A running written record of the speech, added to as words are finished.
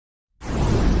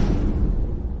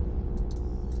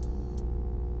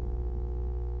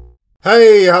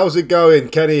Hey, how's it going?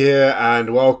 Kenny here,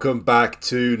 and welcome back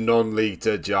to Non-League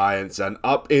to Giants. And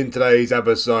up in today's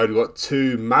episode, we've got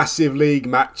two massive league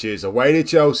matches, away to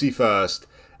Chelsea first,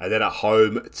 and then at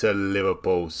home to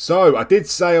Liverpool. So, I did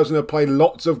say I was going to play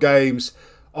lots of games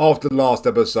after the last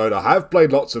episode. I have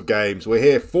played lots of games. We're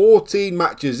here 14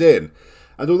 matches in,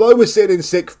 and although we're sitting in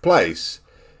 6th place,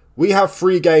 we have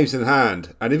 3 games in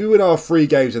hand, and if we win our 3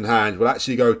 games in hand, we'll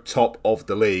actually go top of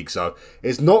the league. So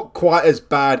it's not quite as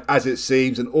bad as it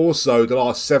seems, and also the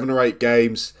last 7 or 8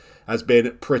 games has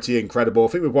been pretty incredible. I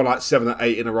think we've won like 7 or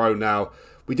 8 in a row now.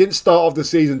 We didn't start off the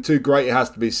season too great, it has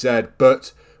to be said,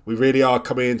 but we really are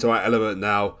coming into our element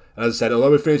now. And as I said,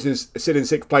 although we're sitting in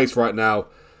 6th place right now,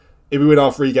 if we win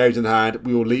our 3 games in hand,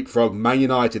 we will leapfrog Man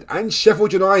United and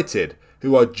Sheffield United,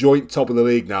 who are joint top of the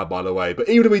league now, by the way. But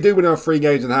even if we do win our 3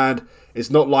 games in hand, it's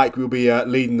not like we'll be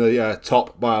leading the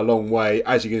top by a long way.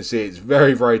 As you can see, it's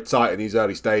very, very tight in these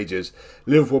early stages.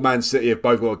 Liverpool, Man City have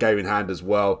both got a game in hand as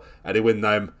well. And they win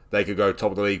them, they could go top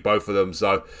of the league, both of them.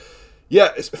 So, yeah,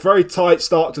 it's a very tight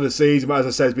start to the season. But as I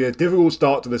said, it's been a difficult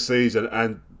start to the season.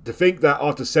 And to think that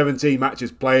after 17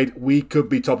 matches played, we could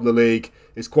be top of the league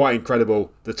is quite incredible,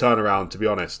 the turnaround, to be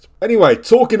honest. Anyway,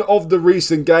 talking of the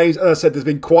recent games, as I said, there's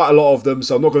been quite a lot of them,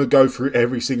 so I'm not going to go through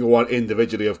every single one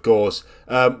individually, of course.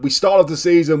 We started the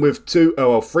season with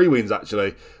 3 wins,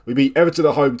 actually. We beat Everton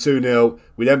at home 2-0.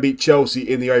 We then beat Chelsea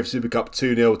in the UEFA Super Cup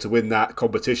 2-0 to win that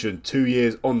competition 2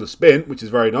 years on the spin, which is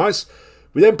very nice.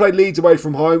 We then played Leeds away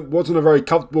from home. Wasn't a very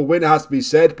comfortable win, it has to be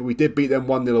said, but we did beat them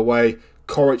 1-0 away.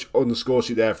 Corrich on the score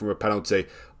sheet there from a penalty.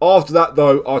 After that,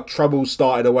 though, our troubles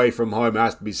started away from home, it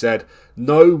has to be said.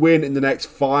 No win in the next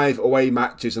 5 away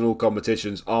matches in all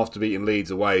competitions after beating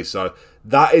Leeds away. So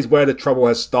that is where the trouble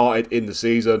has started in the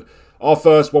season. Our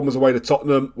first one was away to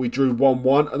Tottenham. We drew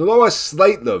 1-1. And although I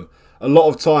slate them a lot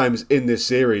of times in this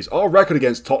series, our record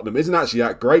against Tottenham isn't actually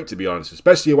that great, to be honest.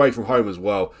 Especially away from home as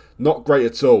well. Not great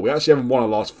at all. We actually haven't won our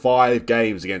last 5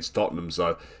 games against Tottenham.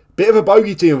 So bit of a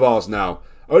bogey team of ours now.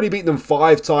 Only beaten them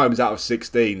 5 times out of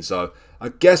 16, so I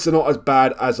guess they're not as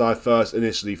bad as I first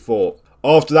initially thought.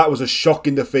 After that was a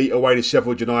shocking defeat away to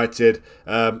Sheffield United.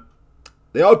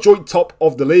 They are joint top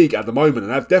of the league at the moment,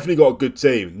 and they've definitely got a good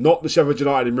team. Not the Sheffield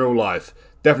United in real life.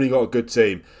 Definitely got a good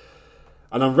team.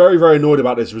 And I'm very, very annoyed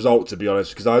about this result, to be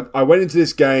honest, because I went into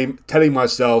this game telling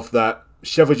myself that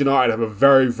Sheffield United have a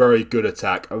very, very good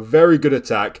attack. A very good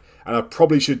attack, and I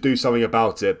probably should do something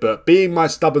about it. But being my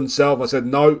stubborn self, I said,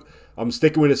 no, I'm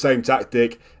sticking with the same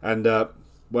tactic, and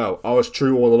well, I was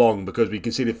true all along because we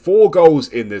conceded 4 goals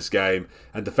in this game,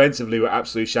 and defensively we're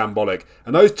absolutely shambolic.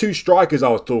 And those 2 strikers I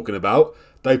was talking about,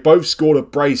 they both scored a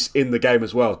brace in the game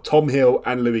as well. Tom Hill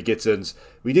and Louis Gittins.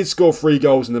 We did score 3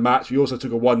 goals in the match. We also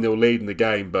took a 1-0 lead in the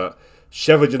game, but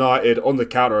Sheffield United on the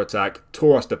counter-attack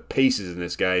tore us to pieces in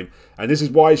this game. And this is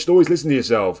why you should always listen to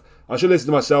yourself. I should listen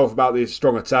to myself about this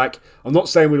strong attack. I'm not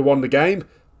saying we won the game,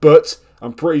 but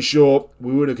I'm pretty sure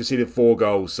we would have conceded 4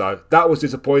 goals. So that was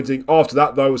disappointing. After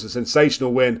that, though, was a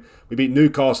sensational win. We beat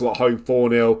Newcastle at home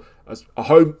 4-0. A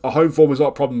home form was not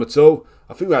a problem at all.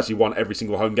 I think we actually won every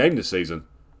single home game this season.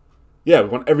 Yeah, we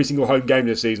won every single home game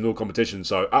this season, all competitions.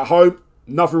 So at home,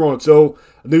 nothing wrong at all.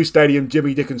 A new stadium,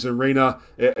 Jimmy Dickinson Arena.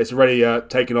 It's already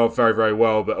taken off very, very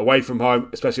well. But away from home,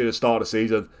 especially at the start of the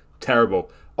season, terrible.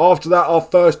 After that, our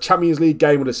first Champions League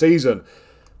game of the season.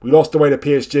 We lost away to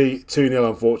PSG 2-0,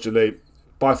 unfortunately.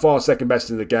 By far second best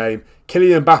in the game.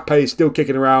 Kylian Mbappe is still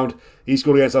kicking around. He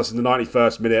scored against us in the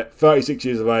 91st minute. 36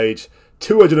 years of age.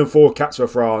 204 caps for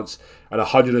France. And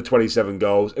 127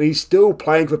 goals. And he's still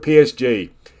playing for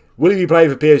PSG. Will he be playing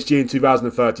for PSG in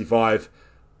 2035?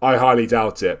 I highly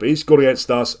doubt it. But he scored against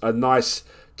us. A nice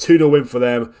 2-0 win for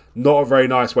them. Not a very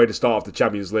nice way to start off the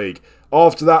Champions League.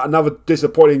 After that, another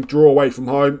disappointing draw away from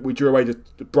home. We drew away to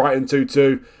Brighton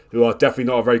 2-2, who are definitely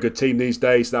not a very good team these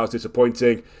days. So that was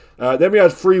disappointing. Then we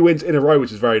had 3 wins in a row,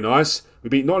 which is very nice. We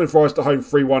beat Nottingham Forest at home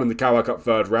 3-1 in the Carabao Cup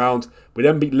 3rd round. We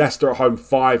then beat Leicester at home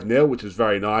 5-0, which was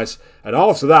very nice. And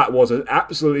after that was an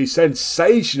absolutely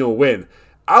sensational win.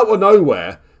 Out of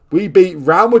nowhere, we beat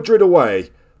Real Madrid away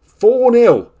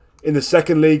 4-0 in the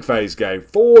second league phase game.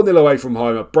 4-0 away from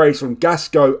home, a brace from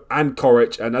Gasco and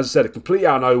Corich. And as I said, completely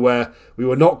out of nowhere. We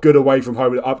were not good away from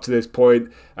home up to this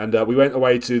point. And we went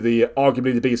away to the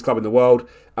arguably the biggest club in the world.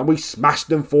 And we smashed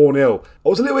them 4-0. I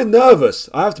was a little bit nervous,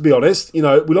 I have to be honest. You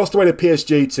know, we lost away to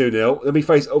PSG 2-0. Then we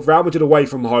faced Real Madrid away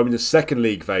from home in the second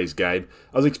league phase game.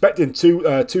 I was expecting two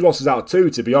losses out of 2,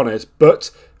 to be honest.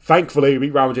 But thankfully, we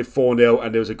beat Real Madrid 4-0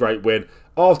 and it was a great win.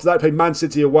 After that, we played Man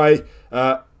City away.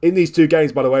 In these 2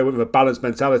 games, by the way, we went with a balanced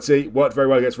mentality. Worked very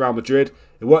well against Real Madrid.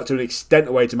 It worked to an extent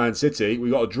away to Man City. We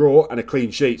got a draw and a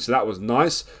clean sheet, so that was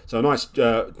nice. So a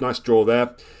nice draw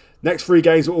there. Next 3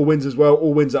 games are all wins as well.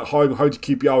 All wins at home. Home to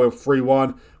QPR with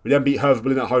 3-1. We then beat Hertha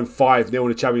Berlin at home 5-0 in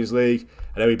the Champions League.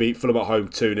 And then we beat Fulham at home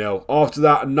 2-0. After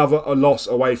that, another loss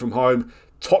away from home.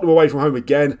 Tottenham away from home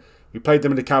again. We played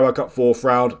them in the Carabao Cup 4th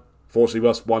round. Fortunately, we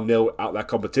lost 1-0 out of that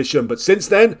competition. But since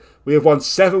then, we have won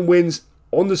 7 wins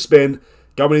on the spin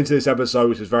going into this episode,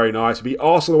 which is very nice. We beat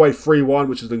Arsenal away 3-1,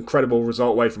 which was an incredible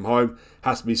result away from home,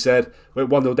 has to be said. We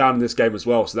went 1-0 down in this game as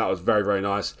well, so that was very, very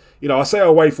nice. You know, I say our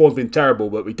away form's been terrible,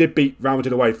 but we did beat Real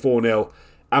Madrid away 4-0,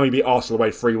 and we beat Arsenal away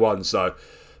 3-1, so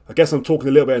I guess I'm talking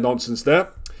a little bit of nonsense there.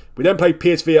 We then played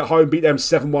PSV at home, beat them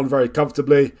 7-1 very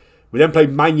comfortably. We then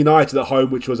played Man United at home,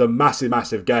 which was a massive,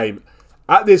 massive game.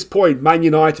 At this point, Man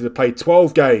United have played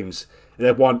 12 games, and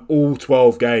they've won all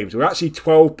 12 games. We're actually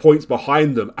 12 points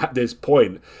behind them at this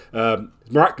point.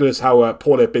 It's miraculous how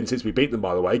poor they've been since we beat them,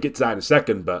 by the way. Get to that in a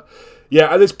second. But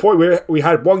yeah, at this point, we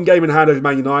had 1 game in hand over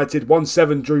Man United. Won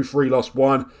 7, drew 3, lost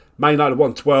 1. Man United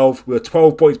won 12. We were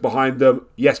 12 points behind them.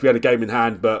 Yes, we had a game in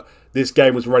hand, but this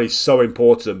game was already so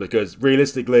important because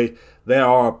realistically, they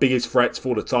are our biggest threats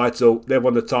for the title. They've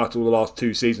won the title the last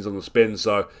 2 seasons on the spin,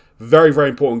 so very, very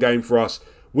important game for us.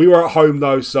 We were at home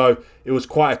though, so it was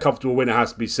quite a comfortable win, it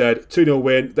has to be said. 2-0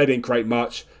 win, they didn't create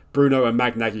much. Bruno and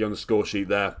Magnaghi on the score sheet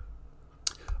there.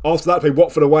 After that, played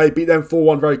Watford away, beat them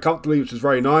 4-1 very comfortably, which was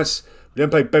very nice. We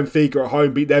then played Benfica at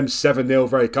home, beat them 7-0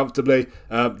 very comfortably.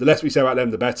 The less we say about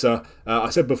them, the better. I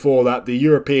said before that the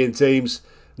European teams,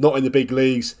 not in the big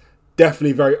leagues,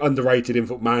 definitely very underrated in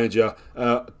FootballManager.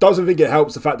 Doesn't think it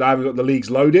helps the fact that I haven't got the leagues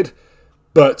loaded,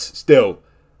 but still,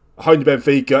 home to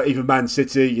Benfica, even Man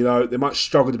City, you know, they might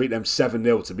struggle to beat them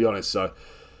 7-0, to be honest. So,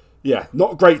 yeah,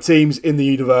 not great teams in the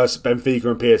universe, Benfica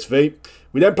and PSV.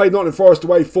 We then played Nottingham Forest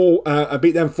away and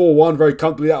beat them 4-1 very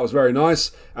comfortably. That was very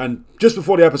nice. And just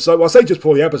before the episode, well, I say just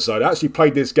before the episode, I actually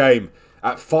played this game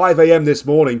at 5 a.m. this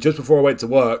morning, just before I went to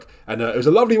work. And it was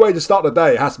a lovely way to start the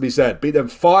day, it has to be said. Beat them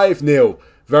 5-0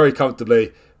 very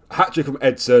comfortably. Hat-trick from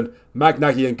Edson,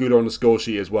 Magnaghi and Gula on the score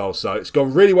sheet as well. So it's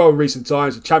gone really well in recent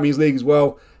times. The Champions League as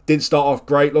well. Didn't start off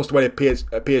great, lost away to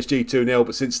PSG 2-0,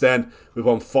 but since then we've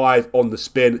won 5 on the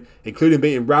spin, including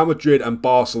beating Real Madrid and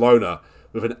Barcelona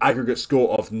with an aggregate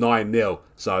score of 9-0.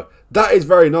 So that is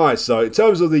very nice. So in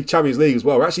terms of the Champions League as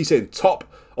well, we're actually sitting top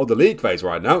of the league phase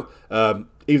right now.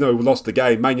 Even though we lost the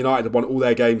game, Man United have won all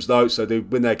their games though, so they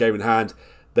win their game in hand,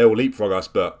 they will leapfrog us.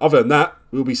 But other than that,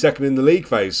 we'll be second in the league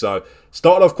phase. So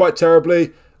started off quite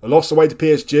terribly. A loss away to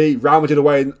PSG, Real Madrid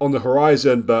away on the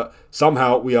horizon, but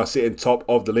somehow we are sitting top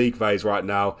of the league phase right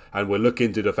now, and we're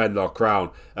looking to defend our crown.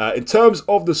 In terms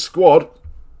of the squad,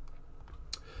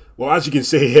 well, as you can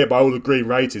see here by all the green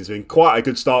ratings, it's been quite a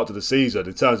good start to the season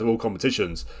in terms of all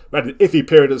competitions. We had an iffy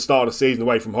period at the start of the season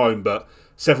away from home, but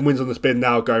 7 wins on the spin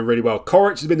now, going really well.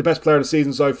 Koric has been the best player of the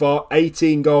season so far.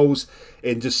 18 goals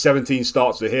in just 17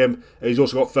 starts for him. He's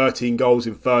also got 13 goals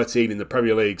in 13 in the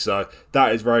Premier League, so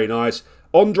that is very nice.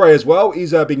 Andre as well,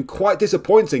 he's been quite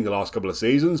disappointing the last couple of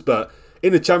seasons, but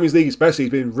in the Champions League especially,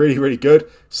 he's been really, really good.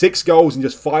 6 goals in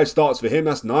just 5 starts for him,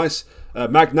 that's nice.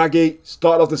 Magnaghi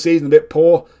started off the season a bit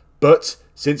poor, but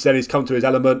since then he's come to his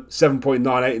element.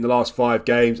 7.98 in the last 5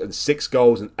 games and 6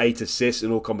 goals and 8 assists in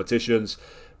all competitions.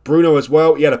 Bruno as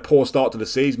well, he had a poor start to the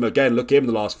season, but again, look at him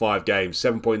in the last 5 games.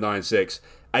 7.96,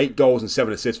 8 goals and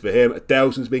 7 assists for him.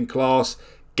 Adelson's been class.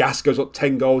 Gasco's got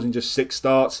 10 goals in just 6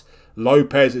 starts.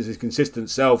 Lopez is his consistent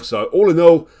self. So all in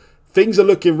all, things are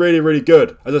looking really, really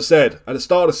good. As I said, at the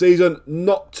start of the season,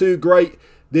 not too great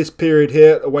this period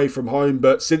here away from home.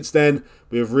 But since then,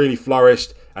 we have really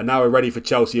flourished. And now we're ready for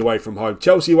Chelsea away from home.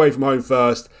 Chelsea away from home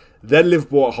first, then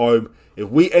Liverpool at home. If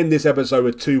we end this episode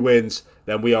with 2 wins,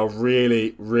 then we are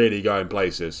really, really going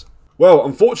places. Well,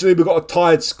 unfortunately, we've got a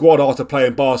tired squad after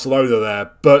playing Barcelona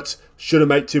there, but shouldn't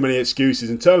make too many excuses.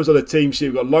 In terms of the team sheet,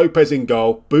 we've got Lopez in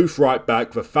goal, Booth right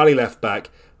back, Verfalli left back,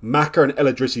 Maka and El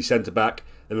Idrissi centre back.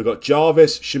 Then we've got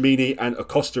Jarvis, Shamini and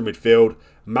Acosta in midfield,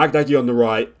 Magnaghi on the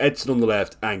right, Edson on the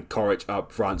left and Koric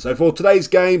up front. So for today's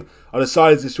game, I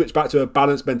decided to switch back to a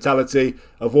balanced mentality.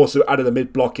 I've also added a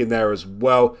mid-block in there as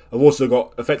well. I've also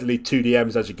got effectively 2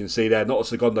 DMs, as you can see there, not a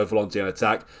Segundo Volante in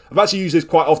attack. I've actually used this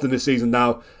quite often this season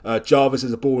now. Jarvis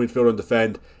as a ball midfielder and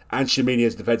defend, and Shamini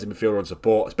as defensive midfielder and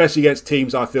support, especially against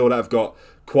teams I feel that have got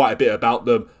quite a bit about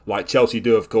them, like Chelsea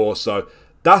do, of course. So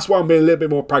that's why I'm being a little bit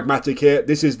more pragmatic here.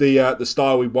 This is the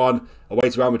style we won away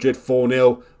to Real Madrid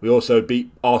 4-0. We also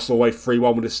beat Arsenal away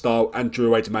 3-1 with this style and drew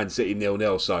away to Man City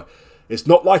 0-0. So it's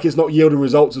not like it's not yielding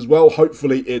results as well.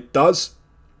 Hopefully it does.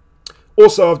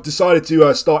 Also, I've decided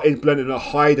to start implementing a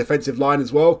high defensive line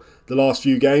as well the last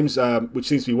few games, which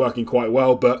seems to be working quite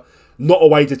well, but not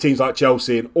away to teams like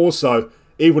Chelsea. And also,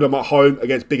 Even when I'm at home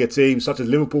against bigger teams, such as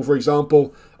Liverpool, for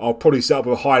example, I'll probably set up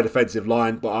with a higher defensive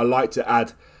line, but I like to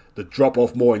add the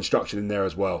drop-off more instruction in there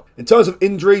as well. In terms of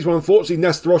injuries, well, unfortunately,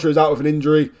 Nesta Rocha is out with an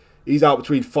injury. He's out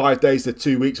between 5 days to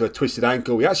 2 weeks with a twisted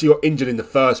ankle. He actually got injured in the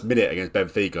first minute against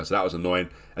Benfica, so that was annoying.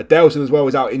 Adelson as well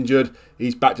is out injured.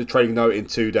 He's back to training though in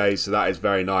 2 days, so that is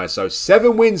very nice. So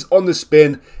 7 wins on the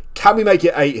spin. Can we make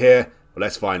it 8 here? Well,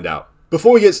 let's find out.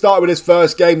 Before we get started with this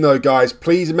first game though, guys,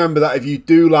 please remember that if you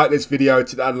do like this video,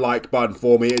 hit that like button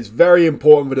for me. It's very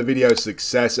important for the video's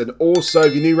success. And also,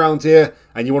 if you're new around here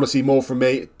and you want to see more from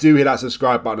me, do hit that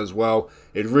subscribe button as well.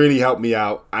 It really helped me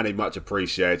out and it's much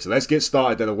appreciated. So let's get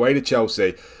started then, away to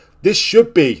Chelsea. This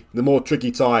should be the more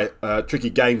tricky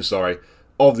game,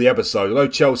 of the episode. Although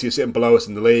Chelsea are sitting below us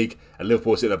in the league and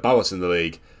Liverpool are sitting above us in the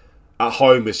league, at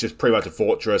home, it's just pretty much a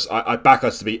fortress. I back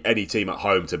us to beat any team at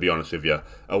home, to be honest with you.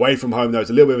 Away from home, though, it's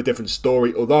a little bit of a different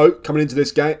story. Although, coming into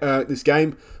this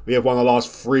game, we have won the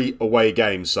last 3 away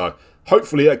games. So,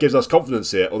 hopefully, that gives us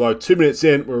confidence here. Although, 2 minutes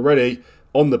in, we're already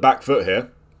on the back foot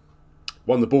here.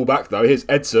 Won the ball back, though. Here's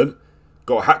Edson.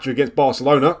 Got a hat-trick against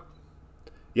Barcelona.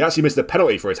 He actually missed a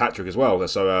penalty for his hat-trick as well.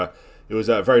 So, it was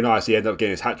very nice. He ended up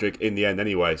getting his hat-trick in the end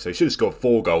anyway. So, he should have scored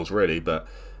 4 goals, really, but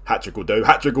hat-trick will do.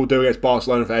 Hat-trick will do against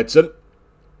Barcelona for Edson.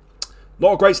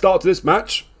 Not a great start to this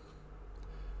match.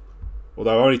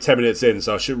 Although only 10 minutes in,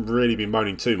 so I shouldn't really be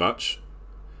moaning too much.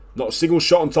 Not a single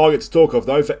shot on target to talk of,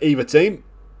 though, for either team.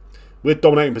 We're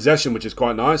dominating possession, which is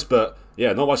quite nice. But,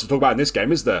 yeah, not much to talk about in this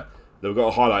game, is there? We've got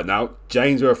a highlight now.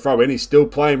 James with a throw-in. He's still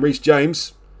playing Reece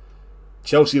James.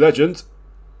 Chelsea legend.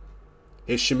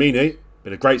 Here's Shamini.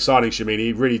 Been a great signing, Shamini.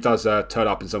 He really does turn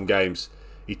up in some games.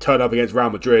 He turned up against Real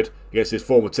Madrid, against his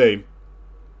former team.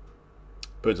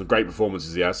 Putting some great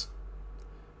performances he has.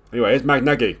 Anyway, here's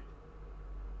Magnaghi.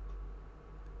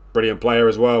 Brilliant player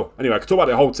as well. Anyway, I could talk about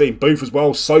the whole team. Booth as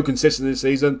well, so consistent this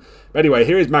season. But anyway,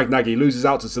 here is Magnaghi. Loses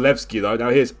out to Zalewski though.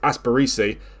 Now here's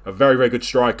Asparisi, a very, very good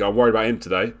striker. I'm worried about him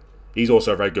today. He's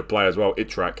also a very good player as well,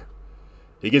 Itrak.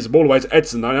 He gives the ball away to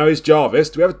Edson though. Now here's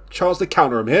Jarvis. Do we have a chance to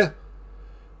counter him here?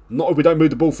 Not if we don't move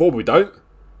the ball forward, we don't.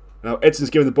 Now Edson's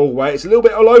giving the ball away. It's a little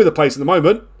bit all over the place at the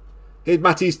moment. Here's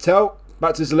Matisse Tell.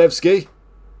 Back to Zalewski.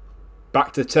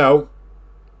 Back to Tell.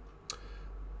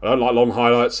 I don't like long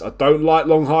highlights. I don't like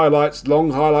long highlights.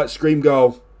 Long highlights scream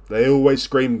goal. They always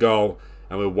scream goal.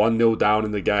 And we're 1-0 down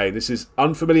in the game. This is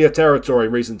unfamiliar territory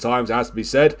in recent times, it has to be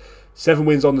said. 7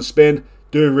 wins on the spin.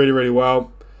 Doing really, really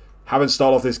well. Haven't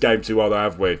started off this game too well, though,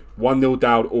 have we? 1-0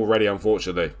 down already,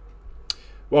 unfortunately.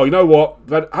 Well, you know what?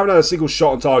 I haven't had a single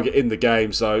shot on target in the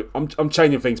game, so I'm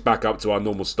changing things back up to our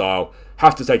normal style.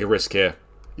 Have to take a risk here.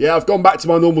 Yeah, I've gone back to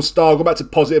my normal style, gone back to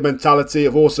positive mentality.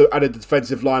 I've also added the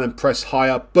defensive line and press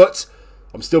higher, but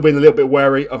I'm still being a little bit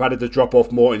wary. I've added the drop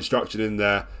off more instruction in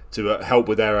there to help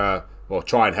with their, well,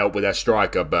 try and help with their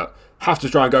striker, but have to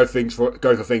try and go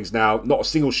for things now. Not a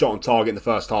single shot on target in the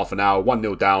first half an hour.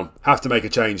 1-0 down. Have to make a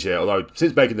change here. Although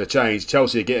since making the change,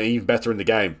 Chelsea are getting even better in the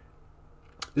game.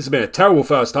 This has been a terrible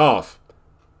first half.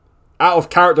 Out of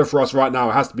character for us right now,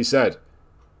 it has to be said.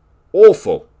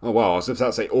 Awful. Oh, well, I was about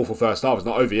to say awful first half. It's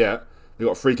not over yet. They've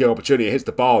got a free kick opportunity. It hits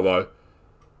the bar, though.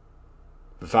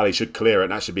 Vafali should clear it.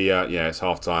 And that should be, yeah, it's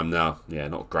half-time now. Yeah,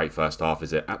 not a great first half,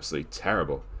 is it? Absolutely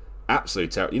terrible.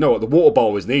 Absolutely terrible. You know what? The water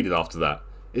bowl is needed after that.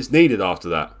 It's needed after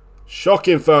that.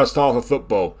 Shocking first half of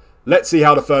football. Let's see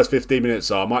how the first 15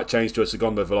 minutes are. I might change to a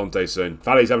Segundo Volante soon.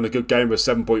 Valley's having a good game with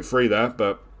 7.3 there,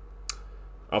 but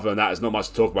other than that, there's not much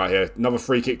to talk about here. Another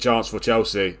free kick chance for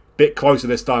Chelsea. Bit closer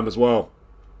this time as well.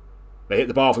 They hit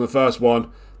the bar from the first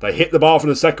one. They hit the bar from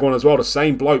the second one as well. The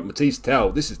same bloke, Matisse Tell.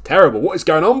 This is terrible. What is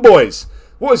going on, boys?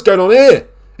 What is going on here?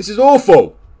 This is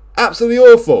awful. Absolutely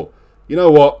awful. You know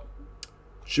what?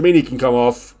 Shamini can come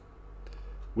off.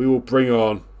 We will bring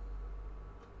on...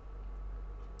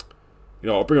 You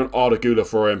know, I'll bring on Arda Güler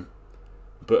for him.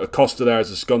 But Acosta there as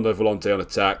a Segundo Volante on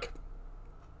attack.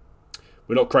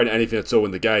 We're not creating anything at all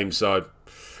in the game, so...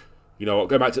 You know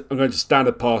what? I'm going to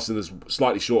standard passing, this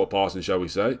slightly shorter passing, shall we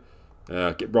say.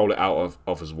 Roll it out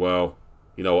off as well.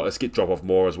 You know what? Let's get drop off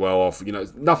more as well. Off. You know,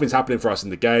 nothing's happening for us in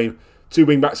the game. 2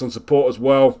 wing backs on support as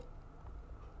well.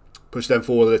 Push them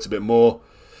forward a little bit more.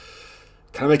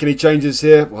 Can I make any changes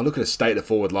here? Well, look at the state of the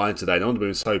forward line today. No one's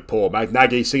been so poor.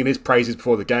 Magnaghi singing his praises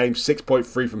before the game.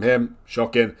 6.3 from him.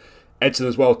 Shocking. Edson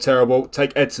as well. Terrible.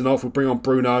 Take Edson off. We'll bring on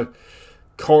Bruno.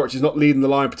 Coric is not leading the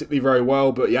line particularly very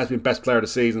well, but he has been best player of the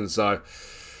season, so...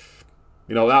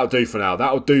 You know, that'll do for now.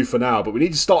 That'll do for now. But we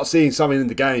need to start seeing something in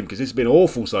the game, because this has been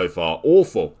awful so far.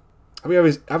 Awful.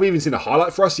 Have we even seen a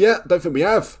highlight for us yet? I don't think we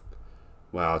have.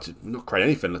 Well, we're not creating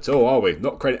anything at all, are we?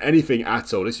 Not creating anything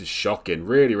at all. This is shocking.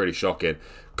 Really, really shocking.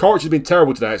 Courage has been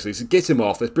terrible today, actually, so get him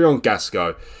off. Let's bring on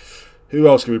Gasco. Who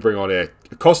else can we bring on here?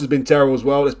 Costa's been terrible as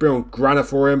well. Let's bring on Grana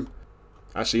for him.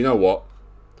 Actually, you know what?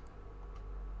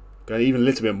 Going even a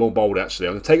little bit more bold, actually.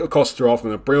 I'm going to take Acosta off. I'm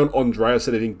going to bring on Andre. I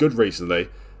said he's been good recently.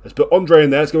 Let's put Andre in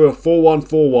there. Let's go with a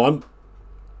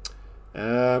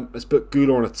 4-1-4-1. Let's put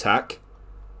Gula on attack.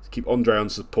 Let's keep Andre on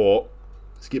support.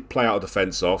 Let's get play out of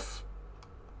defence off.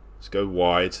 Let's go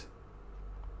wide.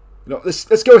 You know,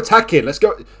 let's go attacking. Let's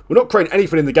go. We're not creating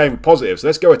anything in the game with positives, so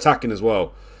let's go attacking as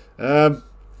well. Let's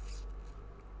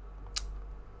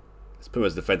put him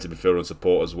as defensive midfielder and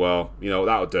support as well. You know,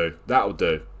 that'll do. That'll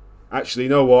do. Actually, you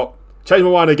know what? Change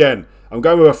my mind again. I'm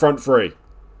going with a front three.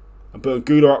 I'm putting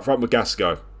Gula up front with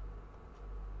Gasco.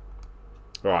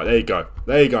 Alright, there you go.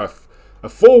 There you go. A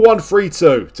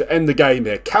 4-1-3-2 to end the game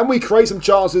here. Can we create some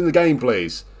chances in the game,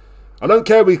 please? I don't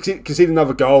care if we concede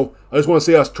another goal. I just want to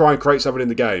see us try and create something in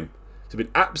the game. It's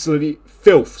been absolutely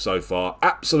filth so far.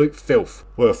 Absolute filth.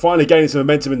 We're finally gaining some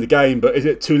momentum in the game, but is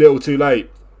it too little too late?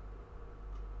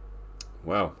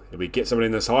 Well, if we get someone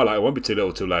in this highlight, it won't be too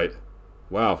little too late.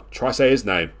 Wow, try say his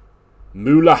name.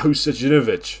 Mula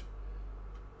Husajinovic.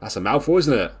 That's a mouthful,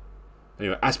 isn't it?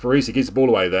 Anyway, Asparisi gives the ball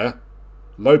away there.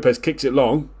 Lopez kicks it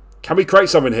long. Can we create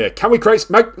something here? Can we create...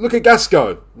 Look at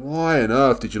Gasco. Why on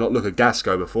earth did you not look at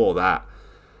Gasco before that?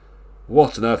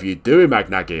 What on earth are you doing,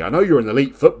 Magnaghi? I know you're an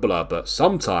elite footballer, but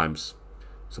sometimes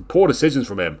some poor decisions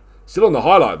from him. Still on the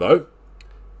highlight, though.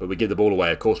 But we give the ball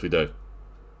away. Of course we do.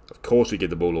 Of course we give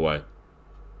the ball away.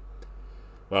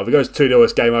 Well, if it goes 2-0,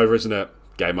 it's game over, isn't it?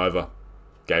 Game over.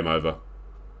 Game over.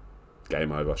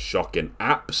 Game over. Shocking.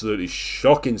 Absolutely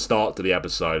shocking start to the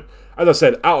episode. As I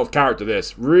said, out of character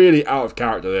this. Really out of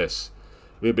character this.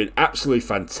 We've been absolutely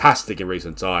fantastic in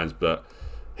recent times, but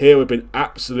here we've been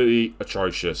absolutely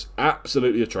atrocious.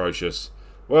 Absolutely atrocious.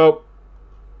 Well,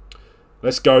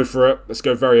 let's go for it. Let's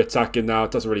go very attacking now.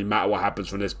 It doesn't really matter what happens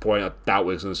from this point. I doubt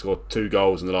we're going to score 2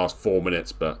 goals in the last 4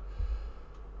 minutes, but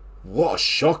what a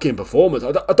shocking performance.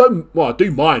 I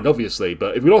do mind, obviously,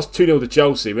 but if we lost 2-0 to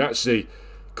Chelsea, we actually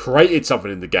created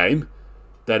something in the game,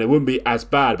 then it wouldn't be as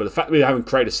bad. But the fact that we haven't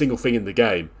created a single thing in the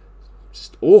game,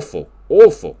 just awful.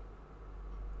 Awful.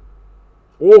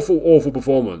 Awful, awful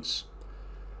performance.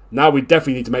 Now we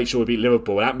definitely need to make sure we beat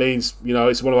Liverpool. And that means, you know,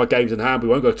 it's one of our games in hand. We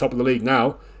won't go top of the league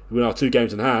now. We win our 2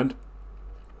 games in hand.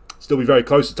 Still be very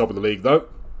close to top of the league, though.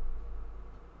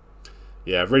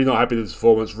 Yeah, really not happy with this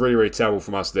performance. Really, really terrible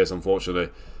from us, this,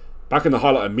 unfortunately. Back in the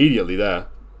highlight immediately there.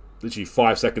 Literally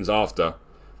 5 seconds after.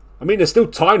 I mean, there's still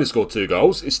time to score 2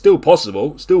 goals. It's still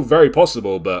possible. Still very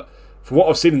possible. But from what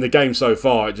I've seen in the game so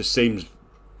far, it just seems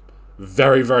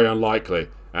very, very unlikely.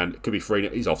 And it could be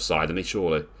 3-0. He's offside, isn't he,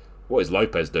 surely? What is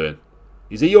Lopez doing?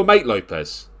 Is he your mate,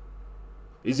 Lopez?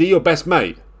 Is he your best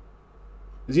mate?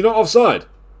 Is he not offside?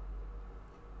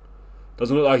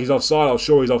 Doesn't look like he's offside. I'm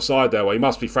sure he's offside there. Well, he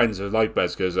must be friends with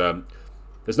Lopez because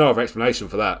there's no other explanation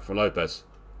for that from Lopez.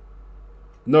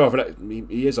 No other.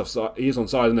 He is offside. He is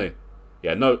onside, isn't he?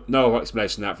 Yeah, no other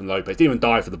explanation than that from Lopez. He didn't even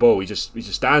dive for the ball. He just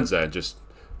stands there and just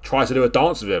tries to do a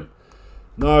dance with him.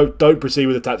 No, don't proceed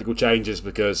with the tactical changes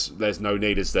because there's no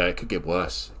need, is there? It could get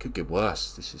worse. It could get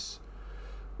worse. This is...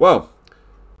 Well,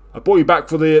 I brought you back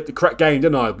for the correct game,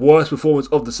 didn't I? Worst performance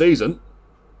of the season.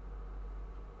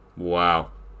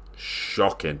 Wow.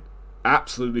 Shocking.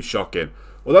 Absolutely shocking.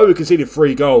 Although we conceded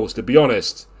 3 goals, to be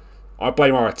honest, I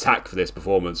blame our attack for this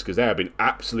performance because they have been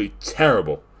absolutely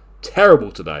terrible.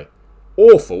 Terrible today.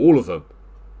 Awful, all of them.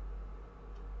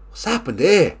 What's happened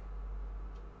here?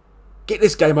 Get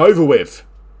this game over with.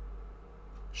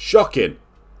 Shocking.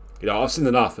 You know, I've seen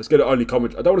enough. Let's go to only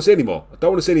comment. I don't want to see any more. I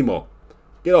don't want to see any more.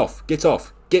 Get off. Get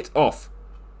off. Get off.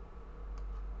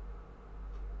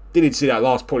 Didn't see that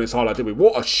last point in this highlight, did we?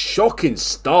 What a shocking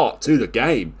start to the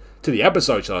game. To the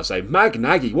episode, shall I say.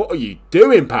 Magnaghi, what are you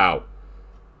doing, pal?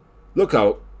 Look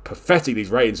how pathetic these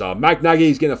ratings are.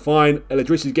 Magnaghi's getting a fine.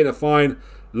 Eladrisi's getting a fine.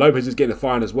 Lopez is getting a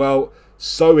fine as well.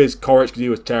 So is Courage because he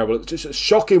was terrible. It's just a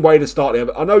shocking way to start the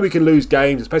episode. I know we can lose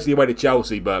games, especially away to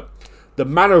Chelsea, but the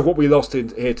manner of what we lost in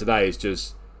here today is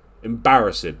just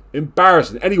embarrassing.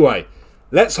 Embarrassing. Anyway,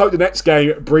 let's hope the next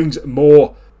game brings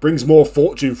more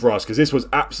fortune for us because this was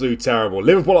absolutely terrible.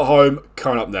 Liverpool at home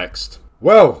coming up next.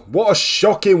 Well, what a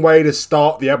shocking way to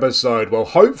start the episode. Well,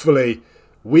 hopefully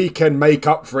we can make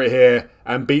up for it here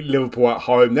and beat Liverpool at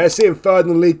home. They're sitting 3rd in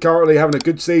the league currently, having a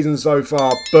good season so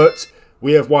far, but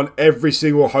we have won every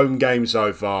single home game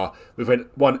so far. We've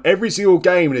won every single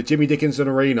game in the Jimmy Dickinson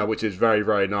Arena, which is very,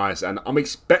 very nice. And I'm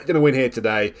expecting a win here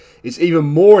today. It's even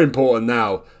more important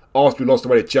now after we lost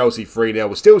away to Chelsea 3-0.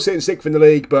 We're still sitting 6th in the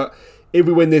league, but if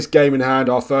we win this game in hand,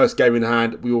 our first game in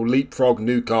hand, we will leapfrog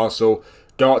Newcastle,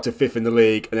 go up to 5th in the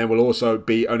league, and then we'll also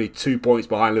be only 2 points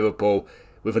behind Liverpool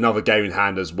with another game in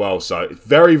hand as well. So it's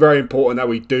very, very important that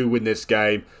we do win this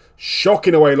game.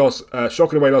 Shocking away loss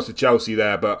to Chelsea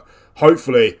there, but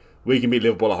hopefully we can beat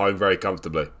Liverpool at home very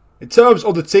comfortably. In terms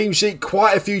of the team sheet,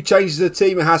 quite a few changes to the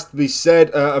team, it has to be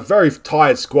said. A very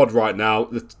tired squad right now.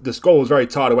 The squad was very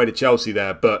tired away to Chelsea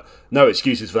there, but no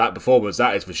excuses for that performance,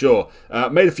 that is for sure.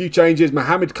 Made a few changes.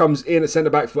 Mohamed comes in at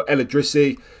centre-back for El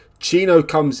Idrissi. Chino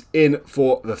comes in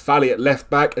for the Fally at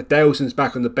left-back. Adelson's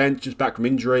back on the bench, just back from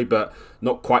injury, but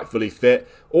not quite fully fit.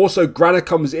 Also, Grana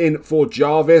comes in for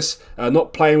Jarvis.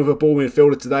 Not playing with a ball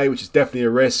midfielder today, which is definitely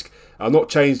a risk. I've not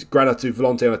changed Grana to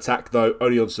Volante on attack though,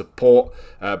 only on support.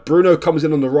 Bruno comes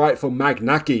in on the right for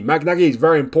Magnacchi. Magnacchi is a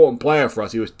very important player for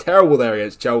us. He was terrible there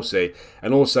against Chelsea.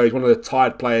 And also he's one of the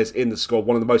tired players in the squad.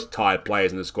 One of the most tired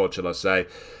players in the squad, shall I say.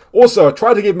 Also, I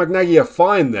tried to give Magnacchi a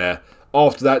fine there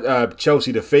after that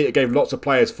Chelsea defeat. It gave lots of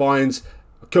players fines.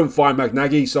 I couldn't find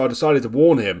Magnacchi, so I decided to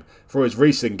warn him for his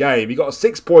recent game. He got a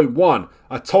 6.1.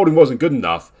 I told him it wasn't good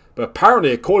enough. But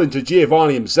apparently, according to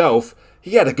Giovanni himself,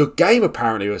 he had a good game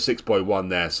apparently with a 6.1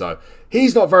 there, so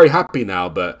he's not very happy now,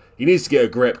 but he needs to get a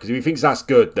grip, because if he thinks that's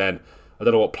good, then I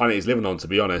don't know what planet he's living on, to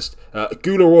be honest.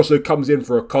 Gula also comes in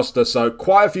for Acosta, so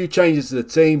quite a few changes to the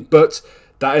team, but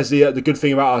that is the good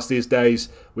thing about us these days.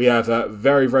 We have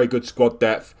very, very good squad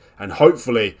depth, and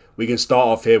hopefully we can start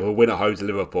off here with a win at home to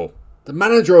Liverpool. The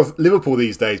manager of Liverpool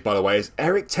these days, by the way, is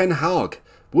Erik ten Hag.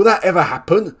 Will that ever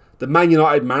happen? The Man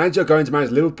United manager going to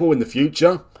manage Liverpool in the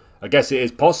future? I guess it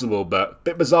is possible, but a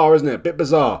bit bizarre, isn't it? A bit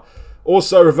bizarre.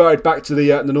 Also reverted back to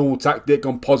the normal tactic,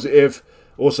 gone positive.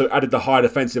 Also added the high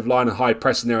defensive line and high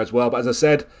pressing there as well. But as I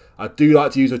said, I do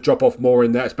like to use a drop-off more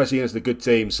in there, especially against the good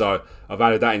team. So I've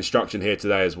added that instruction here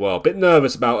today as well. A bit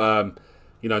nervous about,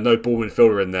 no ball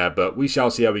midfielder in there, but we shall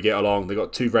see how we get along. They've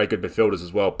got two very good midfielders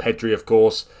as well. Pedri, of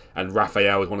course, and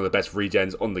Raphael is one of the best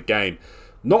regens on the game.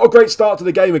 Not a great start to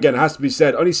the game again, it has to be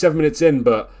said. Only 7 minutes in,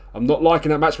 but I'm not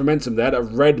liking that match momentum there, that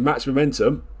red match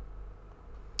momentum.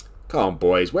 Come on,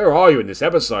 boys. Where are you in this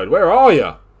episode? Where are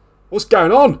you? What's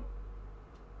going on?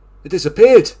 It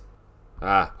disappeared.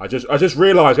 I just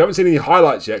realised we haven't seen any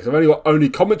highlights yet, because I've only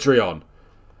got commentary on.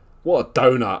 What a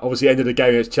donut. Obviously ended the game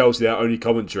against Chelsea, that only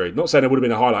commentary. Not saying there would have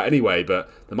been a highlight anyway, but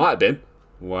there might have been.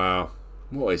 Wow.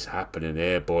 What is happening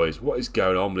here, boys? What is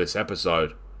going on with this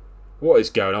episode? What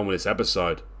is going on with this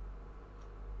episode?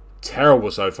 Terrible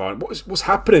so far. What's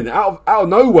happening? Out of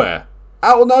nowhere.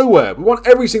 Out of nowhere. We won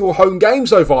every single home game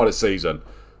so far this season.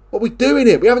 What are we doing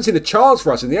here? We haven't seen a chance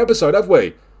for us in the episode, have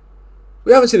we?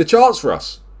 We haven't seen a chance for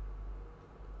us.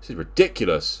 This is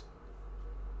ridiculous.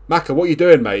 Maka, what are you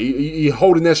doing, mate? You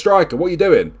holding their striker. What are you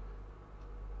doing?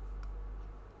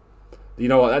 You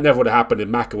know what? That never would have happened if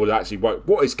Maka would actually...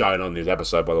 What is going on in this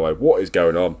episode, by the way? What is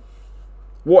going on?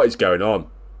 What is going on?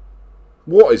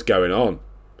 What is going on?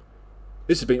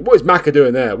 This has been... What is Maka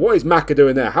doing there? What is Maka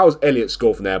doing there? How's Elliott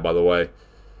scored from there, by the way?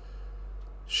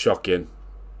 Shocking.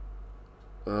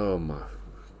 Oh, my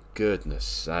goodness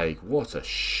sake. What a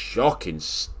shocking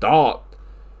start.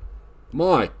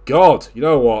 My God. You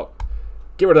know what?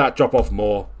 Get rid of that drop-off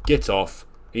more. Get off.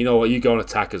 You know what? You go on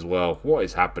attack as well. What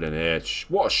is happening here?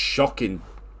 What a shocking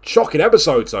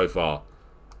episode so far.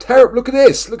 Terrible. Look at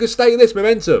this. Look at the state of this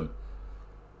momentum.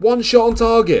 One shot on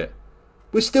target.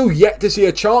 We're still yet to see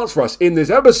a chance for us in this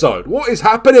episode. What is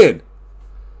happening?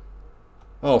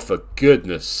 Oh, for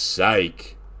goodness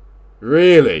sake.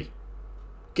 Really?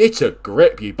 Get a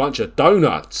grip, you bunch of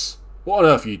donuts. What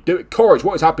on earth are you doing? Courage,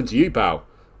 what has happened to you, pal?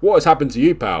 What has happened to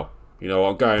you, pal? You know what,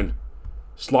 I'm going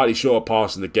slightly shorter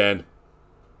passing again.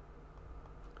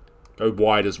 Go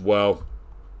wide as well.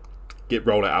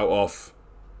 Roll it out off.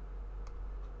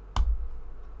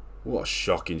 What a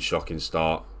shocking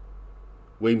start.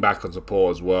 Wing back on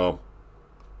support as well.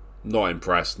 Not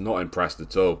impressed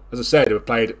at all. As I said, we've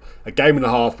played a game and a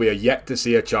half. We are yet to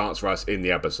see a chance for us in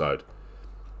the episode.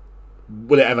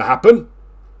 Will it ever happen?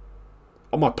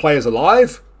 Are my players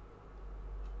alive?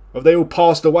 Have they all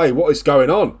passed away? What is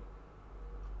going on?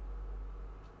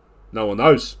 No one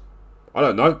knows. I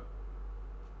don't know.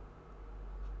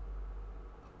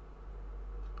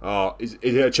 Oh, is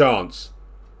it a chance?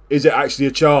 Is it actually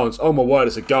a chance? Oh my word,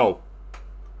 it's a goal.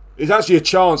 It's actually a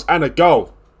chance and a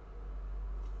goal.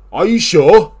 Are you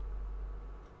sure?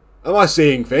 Am I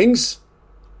seeing things?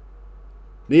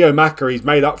 Neo Macari's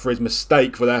made up for his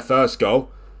mistake for their first goal.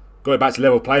 Got it back to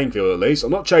level playing field at least.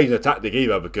 I'm not changing the tactic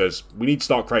either because we need to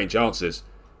start creating chances.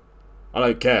 I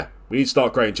don't care. We need to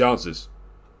start creating chances.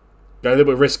 Going a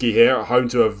little bit risky here at home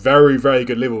to a very, very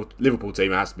good Liverpool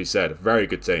team, it has to be said. A very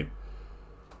good team.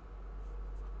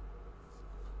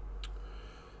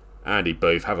 Andy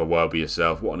Booth, have a word with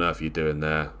yourself. What on earth are you doing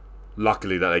there?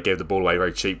 Luckily that they gave the ball away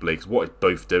very cheaply, because what is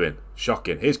Booth doing?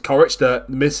 Shocking. Here's Corrich, the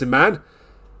missing man.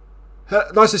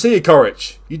 Nice to see you,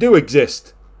 Corrich. You do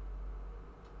exist.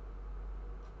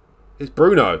 Here's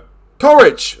Bruno.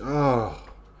 Corrich! Oh.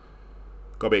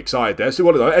 Got to be excited there. So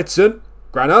what though? Edson,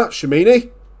 Grana, Shamini.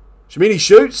 Shamini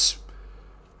shoots.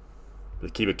 The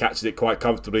keeper catches it quite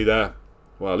comfortably there.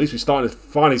 Well, at least we're starting to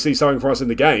finally see something for us in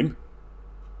the game.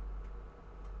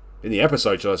 In the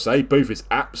episode, shall I say. Booth is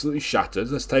absolutely shattered.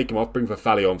 Let's take him off. Bring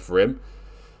Fafali on for him.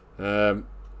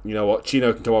 You know what?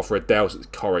 Chino can come off for Adele. So it's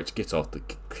Corrich. Get off.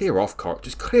 Clear off, Corrich.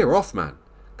 Just clear off, man.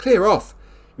 Clear off.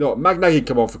 You know what? Magnay can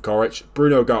come on for Corrich.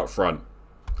 Bruno go up front.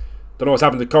 Don't know what's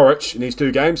happened to Corrich in these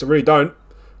 2 games. I really don't.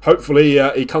 Hopefully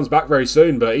he comes back very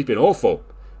soon, but he's been awful.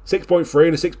 6.3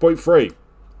 and a 6.3.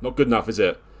 Not good enough, is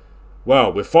it?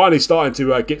 Well, we're finally starting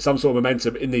to get some sort of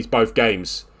momentum in these both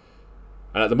games.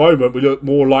 And at the moment, we look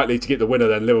more likely to get the winner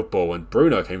than Liverpool. And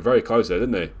Bruno came very close there,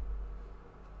 didn't he?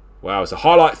 Wow, it's a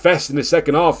highlight fest in the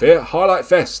second half here. Highlight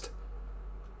fest.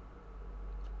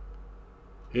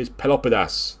 Here's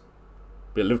Pelopidas.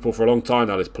 Been at Liverpool for a long time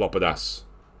now, this Pelopidas.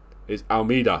 Here's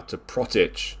Almeida to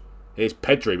Protic. Here's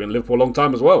Pedri. Been at Liverpool a long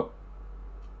time as well.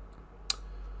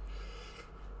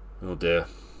 Oh dear.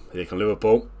 Here come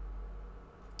Liverpool.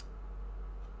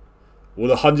 Will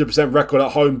the 100% record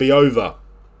at home be over?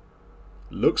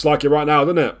 Looks like it right now,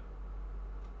 doesn't it?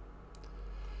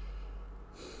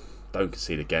 Don't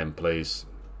concede again, please.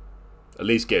 At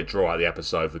least get a draw out of the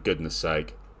episode, for goodness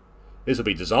sake. This will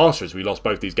be disastrous if we lost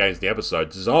both these games in the episode.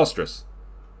 Disastrous.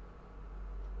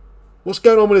 What's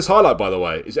going on with this highlight, by the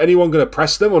way? Is anyone going to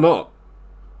press them or not?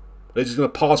 They're just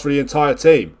going to pass for the entire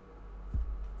team.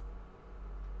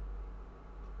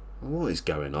 What is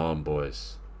going on,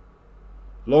 boys?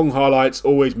 Long highlights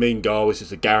always mean goal. It's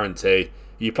just a guarantee.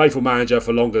 You play for manager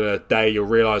for longer than a day, you'll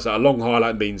realise that a long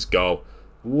highlight means goal.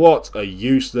 What a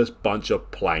useless bunch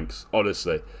of planks,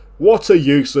 honestly. What a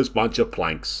useless bunch of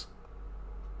planks.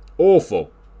 Awful.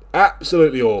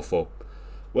 Absolutely awful.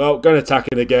 Well, going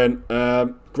attacking again.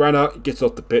 Grana, get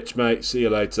off the pitch, mate. See you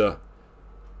later.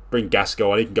 Bring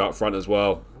Gasco on. He can go up front as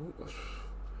well.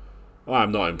 I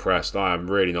am not impressed. I am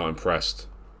really not impressed.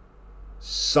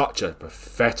 Such a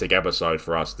pathetic episode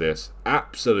for us, this.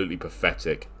 Absolutely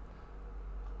pathetic.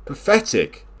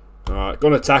 Pathetic. Alright,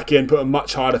 going to attack in. Put a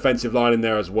much higher defensive line in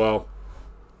there as well.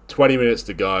 20 minutes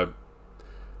to go.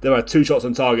 They had 2 shots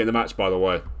on target in the match, by the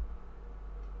way.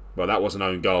 Well, that was an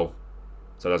own goal.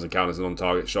 So it doesn't count as an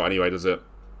on-target shot anyway, does it?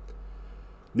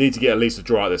 Need to get at least a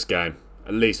draw at this game.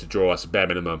 At least a draw. That's a bare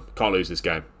minimum. Can't lose this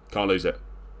game. Can't lose it.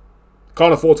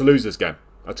 Can't afford to lose this game.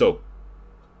 At all.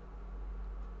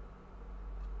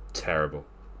 Terrible.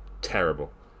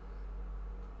 Terrible.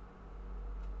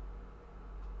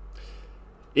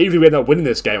 Even if we end up winning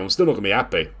this game, I'm still not going to be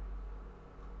happy.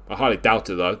 I highly doubt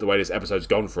it, though, the way this episode's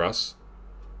gone for us.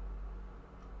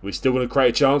 We're still going to create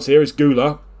a chance. Here is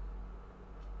Gula.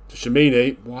 To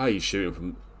Shamini. Why are you shooting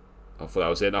from... I thought that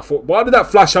was it. I thought, why did that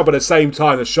flash up at the same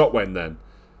time the shot went then?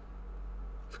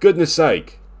 For goodness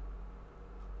sake.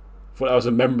 I thought that was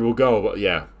a memorable goal, but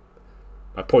yeah.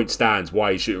 My point stands. Why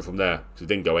are you shooting from there? Because it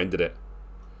didn't go in, did it?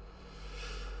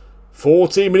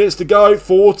 14 minutes to go.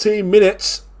 14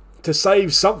 minutes to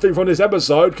save something from this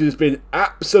episode, because it's been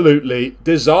absolutely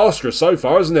disastrous so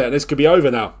far, isn't it? And this could be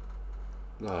over now.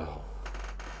 Oh.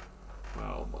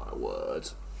 Oh my word.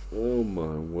 Oh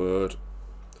my word.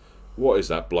 What is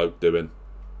that bloke doing?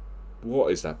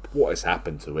 What is that? What has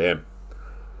happened to him?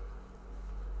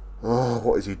 Oh,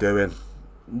 what is he doing?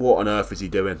 What on earth is he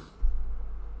doing?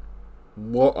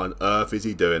 What on earth is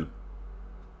he doing?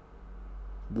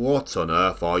 What on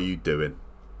earth are you doing?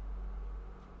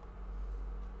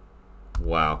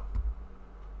 Wow.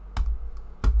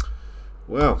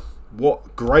 Well,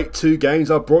 what great 2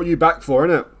 games I brought you back for,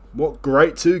 innit? What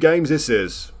great 2 games this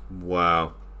is.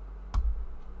 Wow.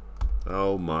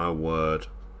 Oh my word.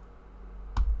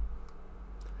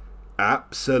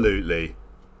 Absolutely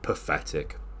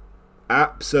pathetic.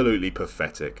 Absolutely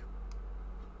pathetic.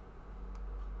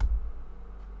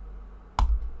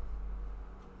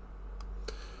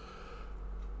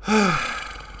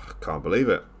 Can't believe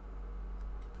it.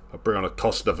 I'll bring on a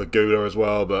Costa for Gula as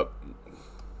well, but...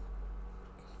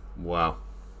 Wow.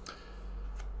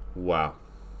 Wow.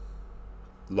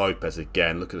 Lopez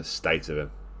again. Look at the state of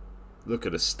him. Look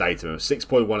at the state of him.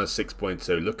 6.1 and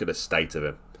 6.2. Look at the state of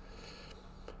him.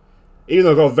 Even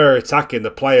though I've got very attacking,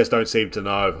 the players don't seem to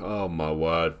know. Oh my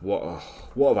word. What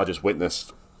have I just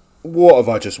witnessed? What have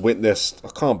I just witnessed? I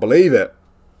can't believe it.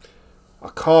 I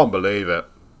can't believe it.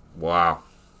 Wow.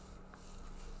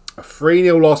 A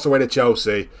 3-0 loss away to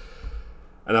Chelsea.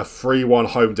 and a 3-1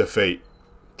 home defeat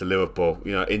to Liverpool.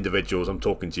 You know, individuals, I'm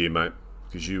talking to you, mate,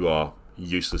 because you are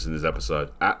useless in this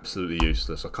episode. Absolutely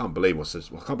useless. I can't believe what's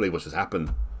just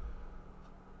happened.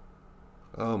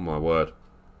 Oh my word.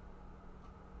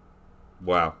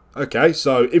 Wow. Okay,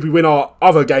 so if we win our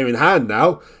other game in hand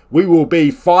now, we will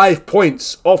be 5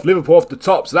 points off Liverpool off the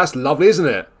top. So that's lovely, isn't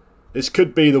it? This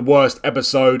could be the worst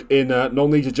episode in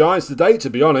non-league Giants today, to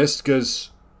be honest, because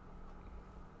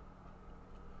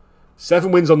 7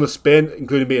 wins on the spin,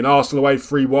 including beating Arsenal away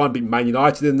 3-1, beating Man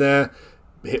United in there,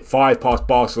 hit 5 past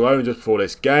Barcelona just before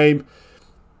this game.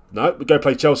 No, we go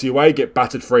play Chelsea away, get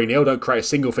battered 3-0, don't create a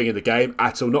single thing in the game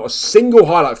at all. Not a single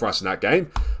highlight for us in that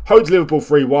game. Hold Liverpool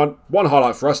 3-1, 1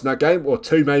 highlight for us in that game, or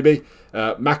 2 maybe.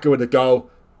 Maka with a goal,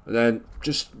 and then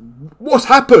just, what's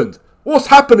happened? What's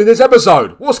happened in this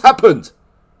episode? What's happened?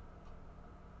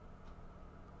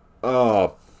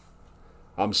 Oh,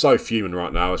 I'm so fuming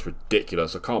right now, it's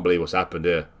ridiculous. I can't believe what's happened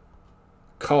here.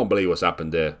 Can't believe what's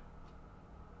happened here.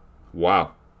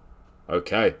 Wow.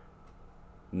 Okay.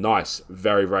 Nice.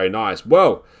 Very, very nice.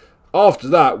 Well, after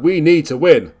that, we need to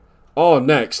win our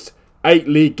next 8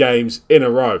 league games in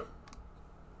a row.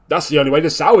 That's the only way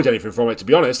to salvage anything from it, to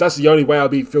be honest. That's the only way I'll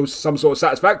feel some sort of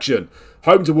satisfaction.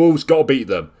 Home to Wolves, got to beat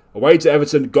them. Away to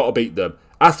Everton, got to beat them.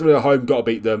 Aston Villa at home, got to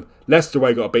beat them. Leicester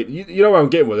away, got to beat them. You know where I'm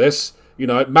getting with this. You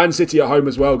know, Man City at home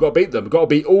as well, got to beat them. Got to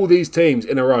beat all these teams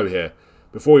in a row here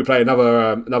before we play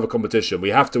another competition. We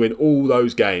have to win all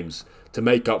those games to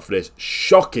make up for this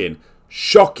shocking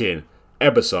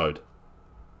episode.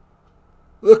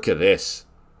 Look at this.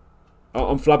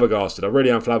 I'm flabbergasted. I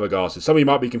really am flabbergasted. Some of you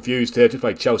might be confused here. Just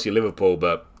play Chelsea and Liverpool,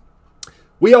 but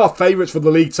we are favourites for the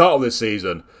league title this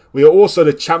season. We are also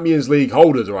the Champions League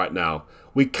holders right now.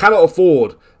 We cannot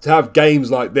afford to have games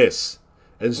like this.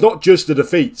 And it's not just the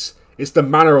defeats. It's the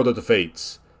manner of the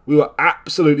defeats. We were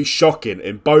absolutely shocking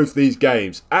in both these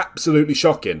games. Absolutely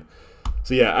shocking.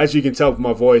 So yeah, as you can tell from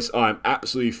my voice, I'm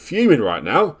absolutely fuming right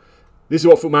now. This is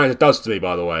what FootballManager does to me,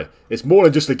 by the way. It's more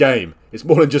than just a game. It's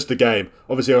more than just a game.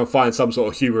 Obviously, I'm going to find some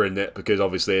sort of humour in it because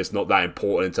obviously it's not that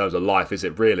important in terms of life, is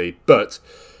it really? But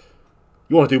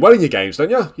you want to do well in your games, don't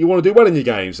you? You want to do well in your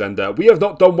games. And we have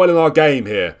not done well in our game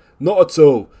here. Not at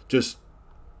all. Just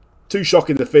 2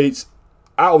 shocking defeats.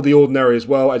 Out of the ordinary as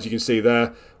well, as you can see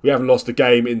there. We haven't lost a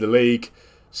game in the league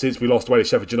since we lost away to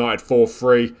Sheffield United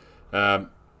 4-3.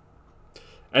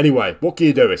 Anyway, what can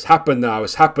you do? It's happened now.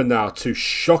 It's happened now. 2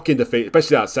 shocking defeats,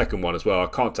 especially that second one as well. I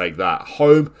can't take that.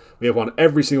 Home, we have won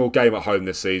every single game at home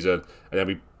this season. And then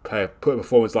we put a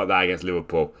performance like that against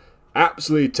Liverpool.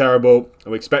 Absolutely terrible.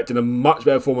 I'm expecting a much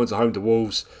better performance at home to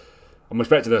Wolves. I'm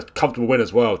expecting a comfortable win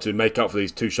as well to make up for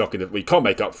these 2 shocking defeats. We can't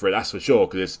make up for it, that's for sure,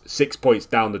 because it's 6 points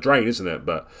down the drain, isn't it?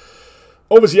 But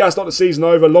obviously, that's not the season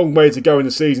over. Long way to go in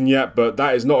the season yet, but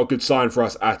that is not a good sign for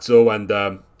us at all. And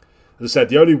as I said,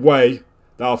 the only way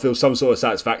that I'll feel some sort of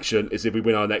satisfaction is if we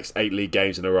win our next 8 league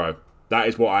games in a row. That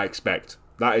is what I expect.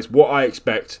 That is what I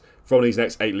expect from these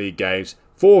next 8 league games.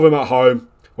 4 of them at home.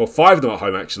 Well, 5 of them at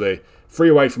home, actually. 3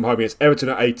 away from home against Everton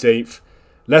at 18th.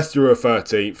 Leicester are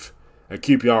 13th. And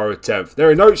QPR are 10th. There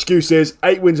are no excuses.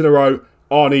 8 wins in a row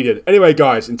are needed. Anyway,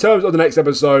 guys, in terms of the next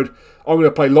episode, I'm going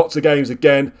to play lots of games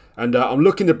again. And I'm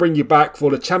looking to bring you back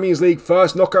for the Champions League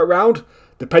first knockout round,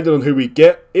 depending on who we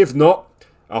get. If not,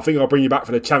 I think I'll bring you back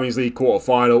for the Champions League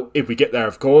quarter-final, if we get there,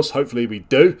 of course. Hopefully we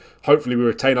do. Hopefully we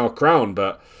retain our crown,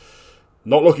 but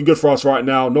not looking good for us right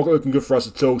now. Not looking good for us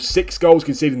at all. 6 goals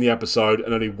conceded in the episode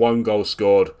and only 1 goal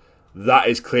scored. That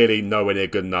is clearly nowhere near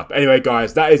good enough. Anyway,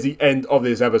 guys, that is the end of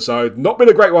this episode. Not been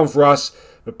a great one for us,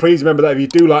 but please remember that if you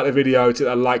do like the video, hit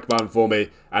that like button for me.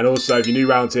 And also, if you're new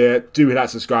around here, do hit that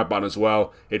subscribe button as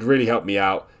well. It'd really help me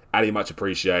out, and it's much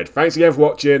appreciated. Thanks again for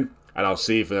watching, and I'll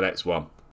see you for the next one.